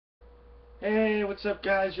Hey, what's up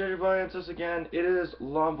guys? Everybody, it's us again. It is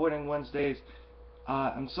Longboarding Wednesdays.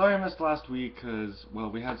 I'm sorry I missed last week because, well,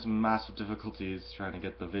 we had some massive difficulties trying to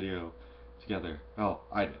get the video together. Well,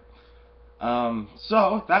 I did.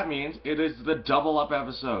 So that means it is the double up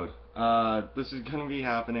episode. This is gonna be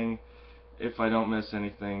happening if I don't miss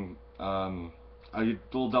anything. I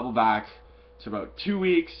will double back to about 2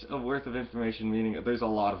 weeks of worth of information, meaning there's a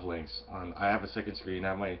lot of links. I have a second screen, I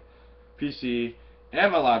have my PC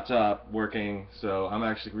and my laptop working, so I'm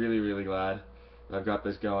actually really glad that I've got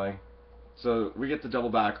this going. So we get to double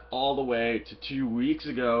back all the way to 2 weeks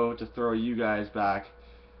ago to throw you guys back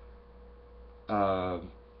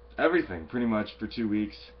everything pretty much for 2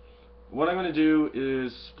 weeks. What I'm going to do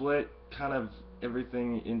is split kind of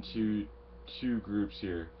everything into two groups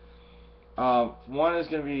here. One is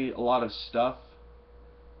going to be a lot of stuff,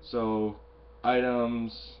 so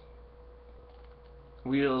items,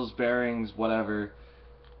 wheels, bearings, whatever.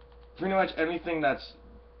 Pretty much anything that's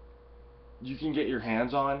you can get your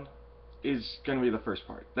hands on is going to be the first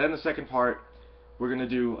part. Then the second part, we're going to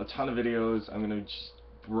do a ton of videos. I'm going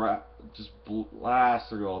to just blast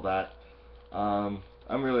through all that. I'm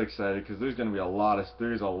really excited because there's going to be a lot of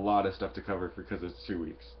stuff to cover because it's 2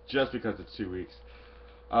 weeks. Just because it's 2 weeks.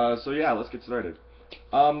 So yeah, let's get started.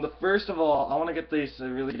 First of all, I want to get this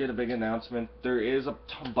really get a big announcement. There is a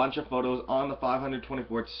bunch of photos on the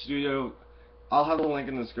 524th studio. I'll have a link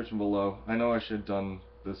in the description below. I know I should have done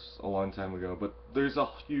this a long time ago, but there's a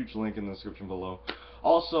huge link in the description below.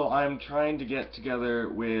 Also, I'm trying to get together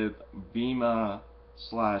with Bima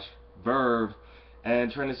 / Verve and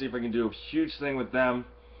trying to see if I can do a huge thing with them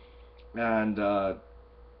and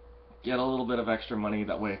get a little bit of extra money.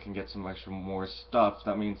 That way I can get some more stuff.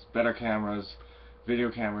 That means better cameras, video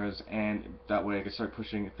cameras, and that way I can start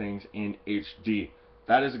pushing things in HD.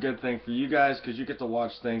 That is a good thing for you guys because you get to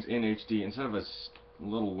watch things in HD instead of a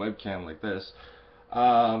little webcam like this.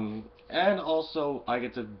 And also I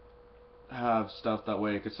get to have stuff that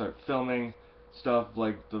way I could start filming stuff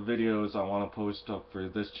like the videos I want to post up for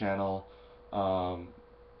this channel.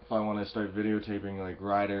 If I want to start videotaping like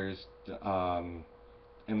riders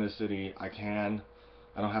in the city, I can.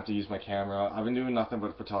 I don't have to use my camera. I've been doing nothing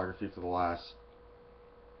but photography for the last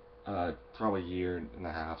probably year and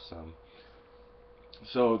a half.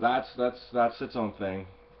 So that's its own thing.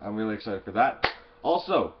 I'm really excited for that.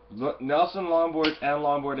 Also, Nelson Longboards and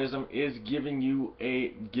Longboardism is giving you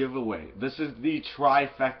a giveaway. This is the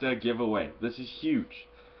trifecta giveaway. This is huge.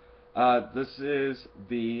 This is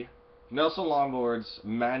the Nelson Longboards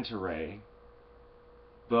Manta Ray,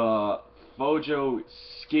 the Fojo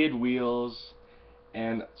skid wheels,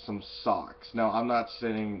 and some socks. Now, I'm not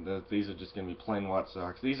saying that these are just going to be plain white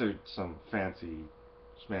socks. These are some fancy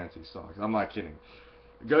socks. I'm not kidding.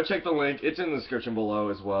 Go check the link. It's in the description below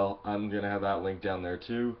as well. I'm going to have that link down there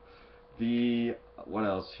too. What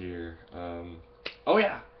else here? Oh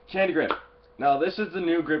yeah, Candy Grip. Now, this is the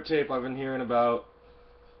new grip tape I've been hearing about,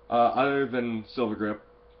 other than Silver Grip.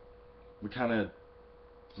 We kind of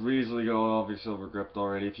easily go over Silver Grip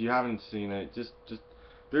already. If you haven't seen it,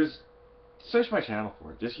 search my channel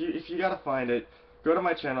for it. If you gotta find it, go to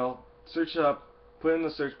my channel, search up, put in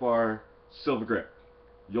the search bar Silver Grip.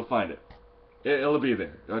 You'll find it. It'll be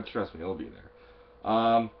there. Trust me, it'll be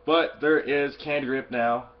there. But there is Candy Grip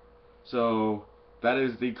now, so that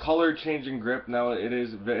is the color changing grip. Now it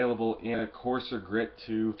is available in a coarser grit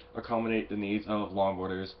to accommodate the needs of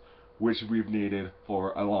longboarders, which we've needed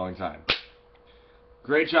for a long time.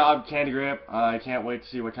 Great job, Candy Grip. I can't wait to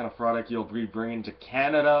see what kind of product you'll be bringing to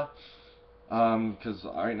Canada. Because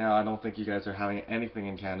right now I don't think you guys are having anything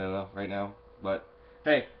in Canada right now. But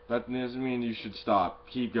hey, that doesn't mean you should stop.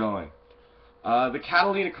 Keep going. The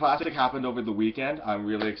Catalina Classic happened over the weekend. I'm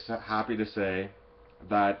really happy to say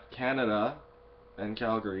that Canada and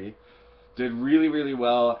Calgary did really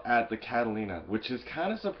well at the Catalina, which is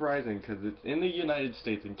kind of surprising because it's in the United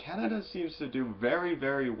States, and Canada seems to do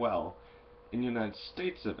very well in United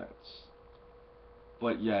States events.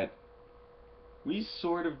 But yet, we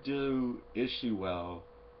sort of do issue well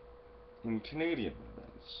in Canadian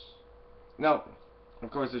events. Now,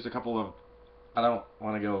 of course, there's a couple of... I don't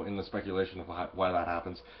want to go into speculation of why that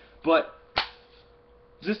happens, but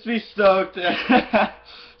just be stoked.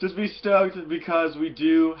 Just be stoked because we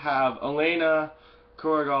do have Elena,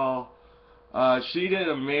 Corrigall. She did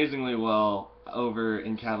amazingly well over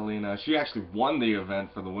in Catalina. She actually won the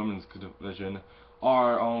event for the women's division.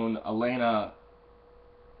 Our own Elena,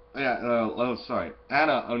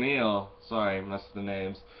 Anna O'Neill, sorry, messed the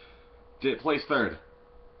names, placed third.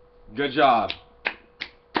 Good job.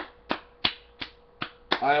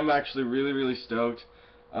 I am actually really stoked.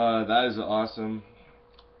 That is awesome.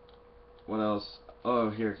 What else?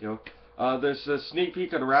 Oh, here you go. There's a sneak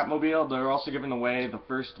peek of the Rapmobile. They're also giving away the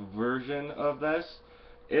first version of this.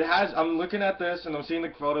 It has. I'm looking at this and I'm seeing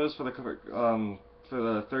the photos for the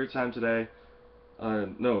third time today.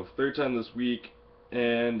 No, third time this week,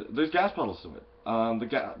 and there's gas pedals to it.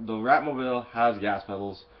 The Rapmobile has gas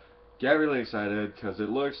pedals. Get really excited because it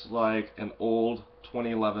looks like an old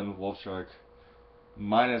 2011 Wolfshark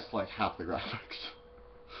minus like half the graphics.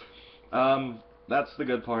 That's the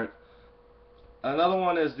good part. Another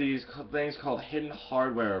one is these things called Hidden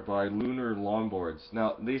Hardware by Lunar Longboards.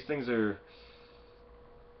 Now, these things are...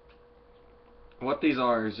 What these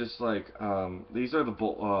are is just like, these are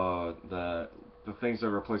the things that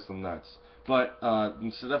replace the nuts. But,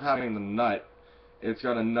 instead of having the nut, it's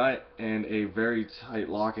got a nut and a very tight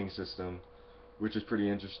locking system, which is pretty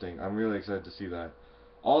interesting. I'm really excited to see that.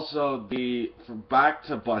 Also, back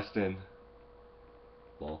to bustin',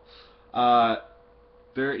 well,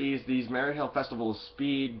 there is these Maryhill Festival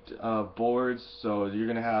speed boards. So you're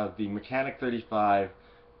gonna have the Mechanic 35,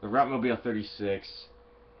 the Rapmobile 36,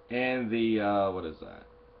 and the what is that?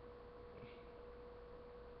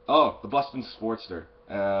 Oh, the Bustin' Sportster.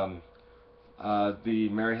 The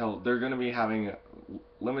Maryhill. They're gonna be having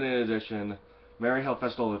limited edition Maryhill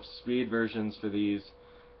Festival of speed versions for these.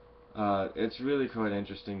 It's really quite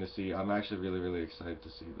interesting to see. I'm actually really excited to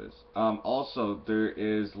see this. Also, there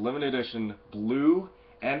is limited edition blue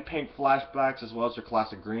and pink flashbacks as well as your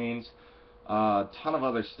classic greens. A ton of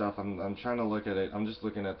other stuff. I'm trying to look at it. I'm just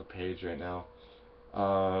looking at the page right now.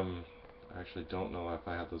 I actually don't know if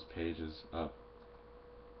I have those pages up.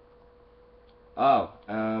 Oh,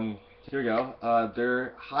 here we go.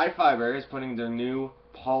 Their High Fiber is putting their new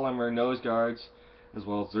polymer nose guards as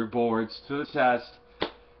well as their boards to the test.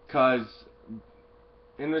 Because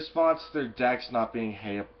in response to their decks not being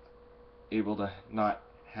able to not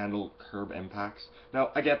handle curb impacts. Now,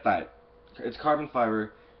 I get that. It's carbon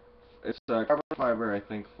fiber. It's a carbon fiber, I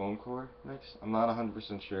think, foam core mix. I'm not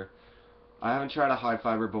 100% sure. I haven't tried a high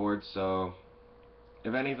fiber board, so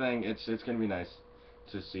if anything, it's going to be nice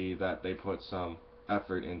to see that they put some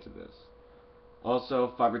effort into this.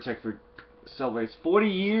 Also, FiberTech celebrates 40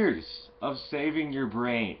 years of saving your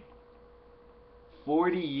brain.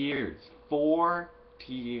 40 years. 40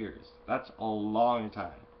 years. That's a long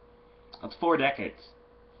time. That's 4 decades.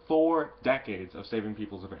 4 decades of saving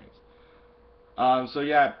people's brains. So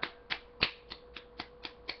yeah,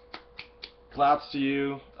 claps to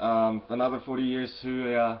you. Another 40 years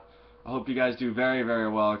to I hope you guys do very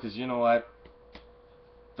well, because you know what?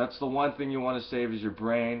 That's the one thing you want to save is your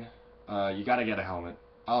brain. You gotta get a helmet.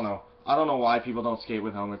 I don't know why people don't skate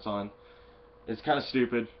with helmets on. It's kind of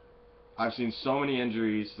stupid. I've seen so many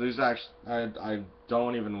injuries. There's actually, I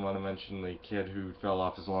don't even want to mention the kid who fell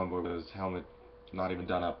off his longboard with his helmet not even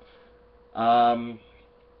done up.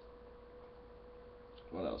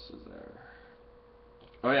 What else is there?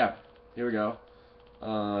 Oh yeah, here we go.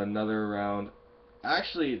 Another round.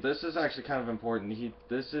 Actually, this is actually kind of important.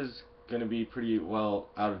 This is going to be pretty well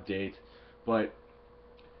out of date, but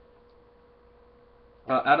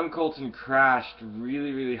Adam Colton crashed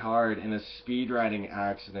really hard in a speed riding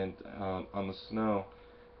accident on the snow.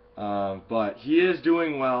 But he is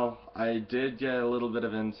doing well. I did get a little bit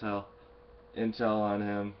of intel on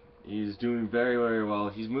him. He's doing very well.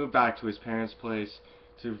 He's moved back to his parents' place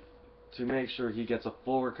to make sure he gets a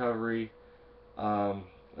full recovery.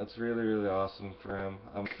 That's really awesome for him.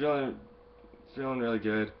 I'm feeling really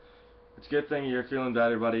good. It's a good thing you're feeling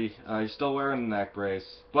better, buddy. He's still wearing the neck brace,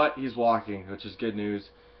 but he's walking, which is good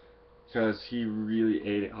news, because he really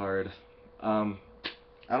ate it hard.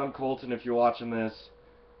 Adam Colton, if you're watching this,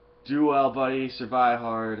 do well, buddy. Survive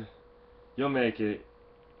hard. You'll make it.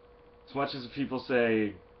 As much as people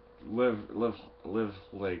say, live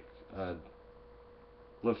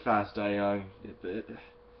fast, die young.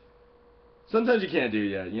 Sometimes you can't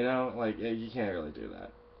do that, you know? Like, you can't really do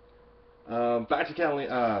that. Back to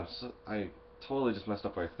Catalina. I totally just messed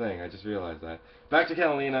up our thing. I just realized that. Back to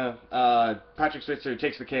Catalina. Patrick Switzer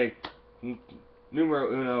takes the cake.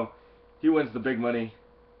 Numero uno. He wins the big money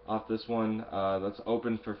off this one. That's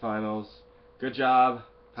open for finals. Good job,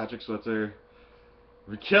 Patrick Switzer.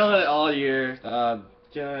 We're killing it all year.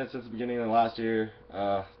 Killing it since the beginning of last year.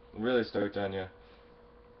 I'm really stoked on you.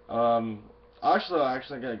 Actually,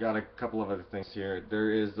 I got a couple of other things here.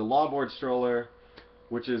 There is the Longboard stroller,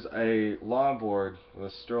 which is a longboard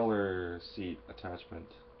with a stroller seat attachment,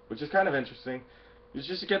 which is kind of interesting. You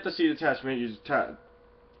just get the seat attachment, you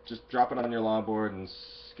just drop it on your longboard and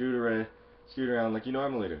scoot around like you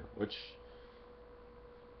normally do, which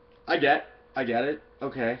I get it.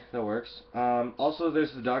 Okay, that works. Also,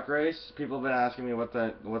 there's the duck race. People have been asking me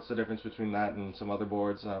what's the difference between that and some other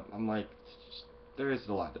boards. I'm like, there is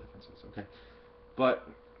a lot of differences, okay? But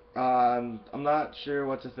I'm not sure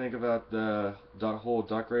what to think about the whole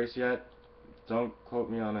duck race yet. Don't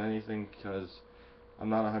quote me on anything because I'm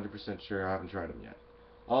not 100% sure. I haven't tried them yet.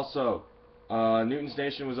 Also, Newton's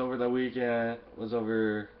Nation was over that weekend. Was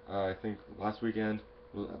over, I think, last weekend.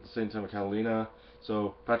 Was at the same time with Catalina.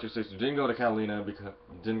 So Patrick Switzer didn't go to Catalina because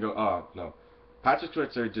no. Patrick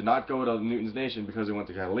Switzer did not go to Newton's Nation because he went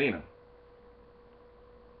to Catalina.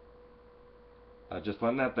 Just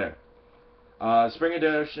putting that there. Spring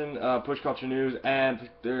edition, Push Culture News, and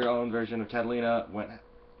their own version of Catalina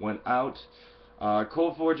went out.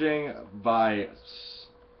 Cold Forging by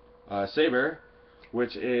Saber,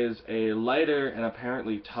 which is a lighter and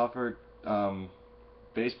apparently tougher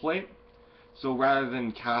base plate. So rather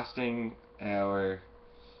than casting or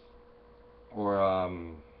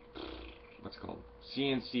what's it called,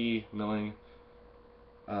 CNC milling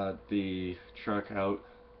the truck out,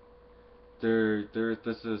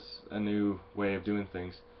 this is a new way of doing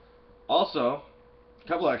things. Also, a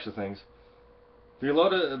couple extra things.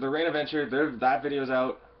 The Rain Adventure, that video's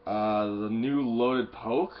out. The new Loaded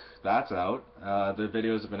Poke, that's out. The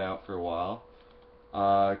videos have been out for a while.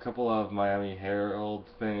 A couple of Miami Herald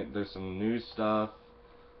there's some new stuff.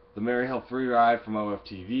 The Maryhill Free Ride from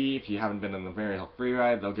OFTV. If you haven't been in the Maryhill Free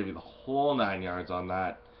Ride, they'll give you the whole 9 yards on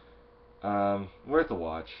that. Worth a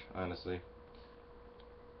watch, honestly.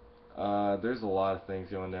 There's a lot of things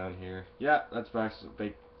going down here. Yeah, that's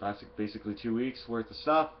basically 2 weeks worth of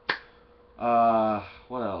stuff.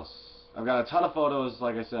 What else? I've got a ton of photos,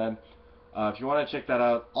 like I said. If you want to check that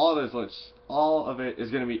out, all of it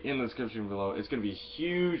is going to be in the description below. It's going to be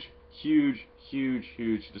huge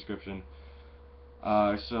description.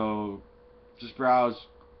 So just browse.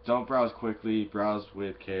 Don't browse quickly. Browse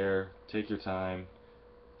with care. Take your time.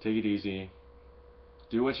 Take it easy.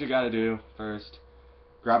 Do what you got to do first.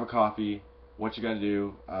 Grab a coffee. What you got to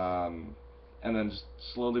do, and then just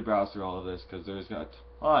slowly browse through all of this because there's got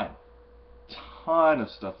a ton of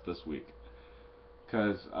stuff this week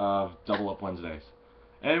because of Double Up Wednesdays.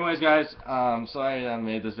 Anyways, guys, sorry I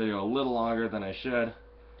made this video a little longer than I should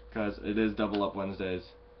because it is Double Up Wednesdays.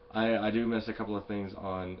 I do miss a couple of things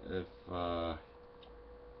on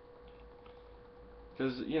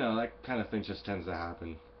because you know that kind of thing just tends to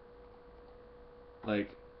happen.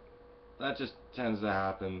 Like that just tends to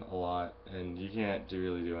happen a lot, and you can't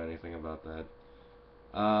really do anything about that.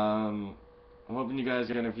 I'm hoping you guys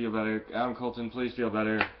are gonna feel better. Adam Colton, please feel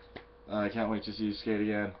better. I can't wait to see you skate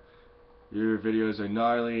again. Your videos are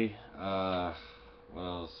gnarly. What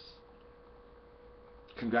else?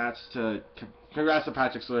 Congrats to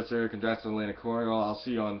Patrick Switzer. Congrats to Elena Corrigall. I'll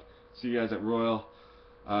see you guys at Royal.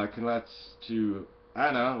 Congrats to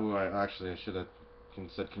Anna, who I should have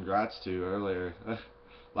said congrats to earlier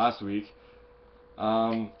last week.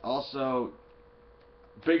 Also,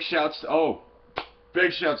 big shouts to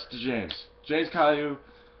James Caillou,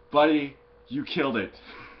 buddy, you killed it.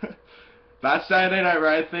 That Saturday Night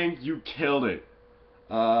Riot thing, you killed it.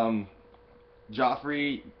 Joffrey,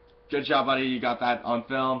 good job, buddy. You got that on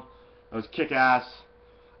film. That was kick-ass.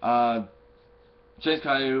 James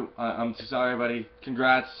Caillou, I'm so sorry, buddy.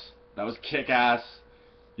 Congrats. That was kick-ass.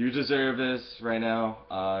 You deserve this right now.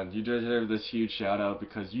 You deserve this huge shout-out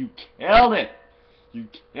because you killed it. You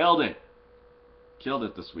killed it. Killed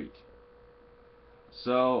it this week.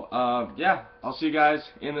 So, yeah, I'll see you guys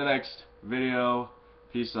in the next video.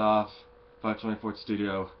 Peace off. 524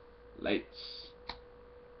 Studio. Lights.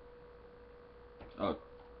 Oh,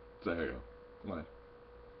 there you go. Come on.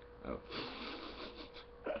 Oh.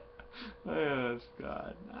 Oh,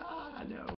 God. No.